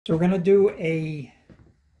So we're going to do a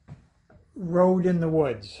road in the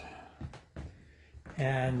woods.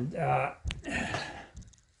 And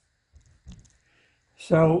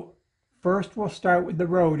so first we'll start with the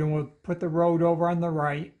road and we'll put the road over on the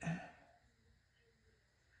right.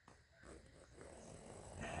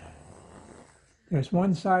 There's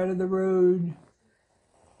one side of the road.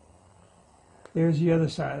 There's the other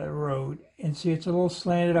side of the road. And see, it's a little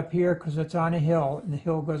slanted up here because it's on a hill, and the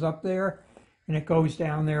hill goes up there and it goes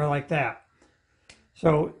down there like that.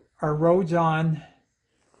 So our road's on.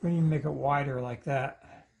 We're going to make it wider like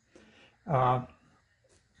that.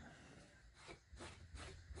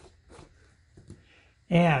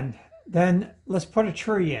 And then let's put a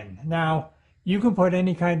tree in. Now, you can put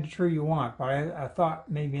any kind of tree you want, but I thought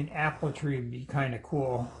maybe an apple tree would be kind of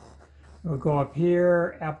cool. We'll go up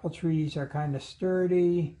here. Apple trees are kind of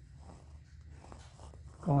sturdy.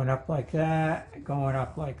 Going up like that, going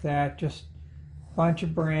up like that. Just a bunch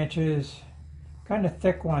of branches, kind of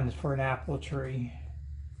thick ones for an apple tree.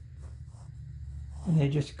 And they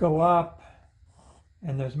just go up,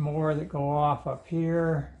 and there's more that go off up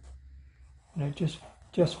here, and it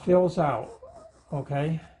just fills out,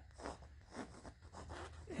 okay?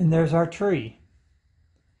 And there's our tree.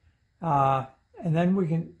 And then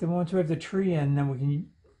once we have the tree in, then we can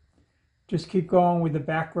just keep going with the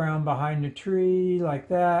background behind the tree like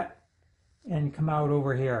that and come out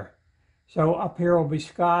over here. So up here will be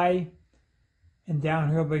sky and down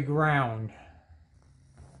here will be ground.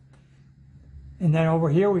 And then over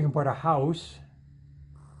here we can put a house,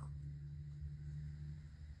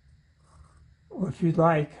 or if you'd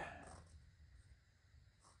like.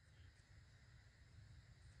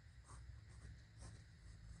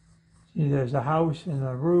 See, there's a house and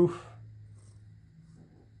a roof,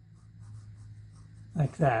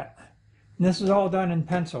 like that. And this is all done in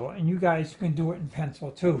pencil, and you guys can do it in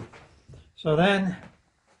pencil too. So then,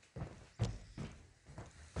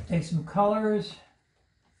 take some colors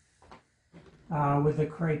with the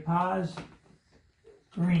Craypas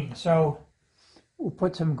green. So we'll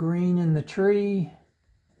put some green in the tree.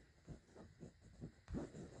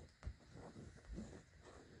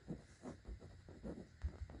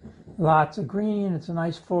 Lots of green. It's a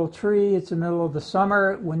nice full tree. It's the middle of the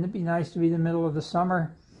summer. Wouldn't it be nice to be the middle of the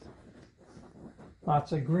summer?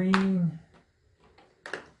 Lots of green.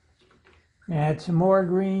 Add some more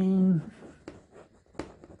green.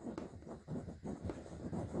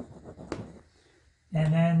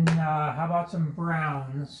 And then how about some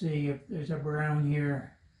brown? Let's see if there's a brown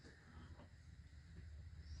here.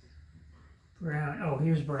 Brown. Oh,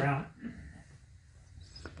 here's brown.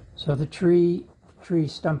 So the tree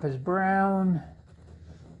stump is brown,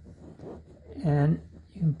 and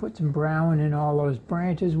you can put some brown in all those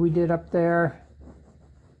branches we did up there.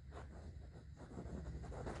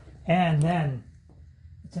 And then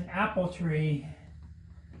it's an apple tree,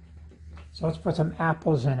 so let's put some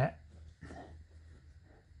apples in it.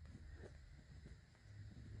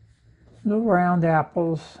 Little round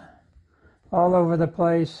apples all over the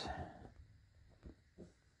place.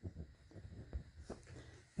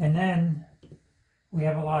 And then we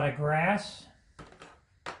have a lot of grass.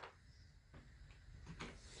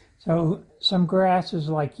 So some grass is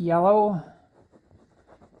like yellow.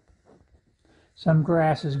 Some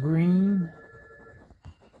grass is green.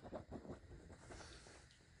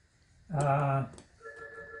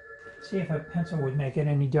 See if a pencil would make it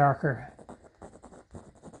any darker.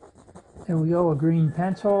 There we go, a green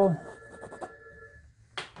pencil.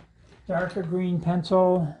 Darker green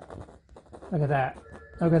pencil. Look at that.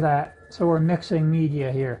 Look at that. So we're mixing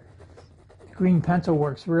media here. Green pencil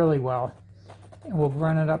works really well. And we'll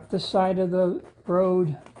run it up this side of the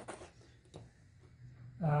road.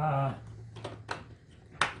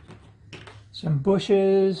 Some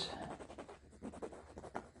bushes.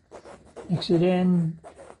 Mix it in.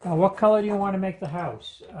 Now, what color do you want to make the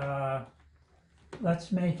house?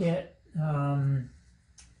 Let's make it an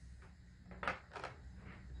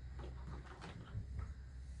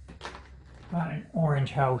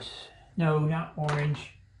orange house. No, not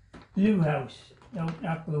orange. Blue house. No,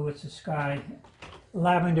 not blue, it's the sky.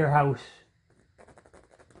 Lavender house.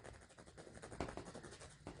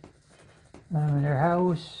 Lavender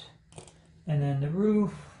house. And then the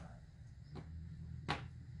roof.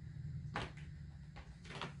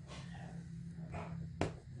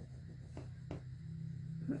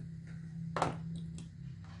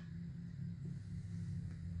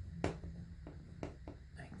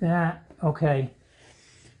 Like that. Okay.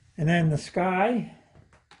 And then the sky.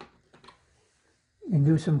 You can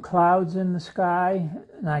do some clouds in the sky.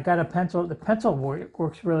 And I got a pencil. The pencil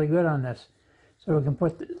works really good on this. So we can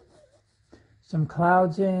put some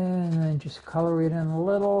clouds in and then just color it in a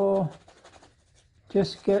little.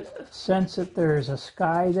 Just get a sense that there's a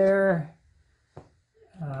sky there.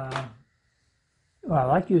 Well, I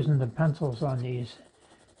like using the pencils on these.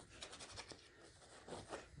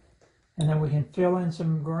 And then we can fill in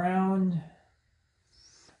some ground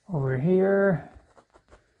over here.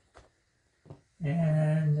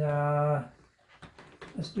 And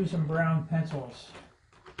let's do some brown pencils.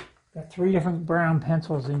 Got 3 different brown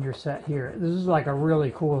pencils in your set here. This is like a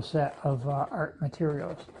really cool set of art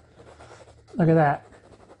materials. Look at that.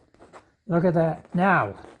 Look at that.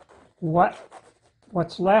 Now,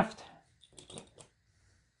 what's left?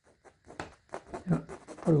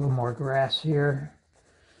 Put a little more grass here.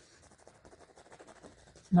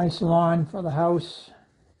 Nice lawn for the house.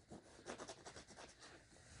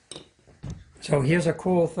 So here's a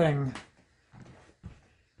cool thing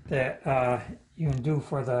that you can do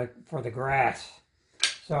for the grass.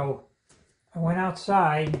 So I went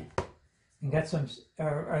outside and got some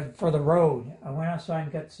for the road. I went outside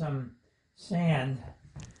and got some sand.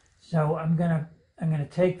 So I'm gonna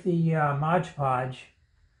take the Mod Podge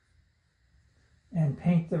and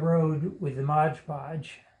paint the road with the Mod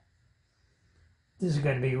Podge. This is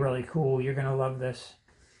going to be really cool. You're going to love this.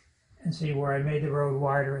 And see where I made the road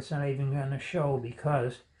wider, it's not even going to show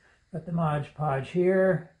because got the Mod Podge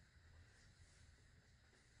here.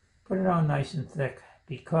 Put it on nice and thick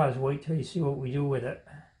because wait till you see what we do with it.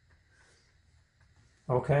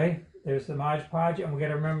 Okay, there's the Mod Podge, and we got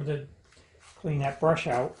to remember to clean that brush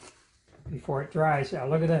out before it dries. Now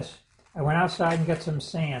look at this. I went outside and got some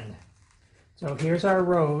sand. So here's our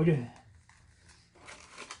road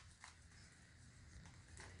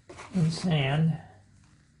in sand.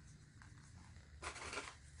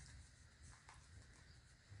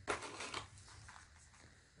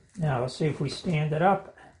 Now let's see if we stand it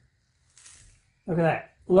up. Look at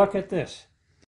that. Look at this.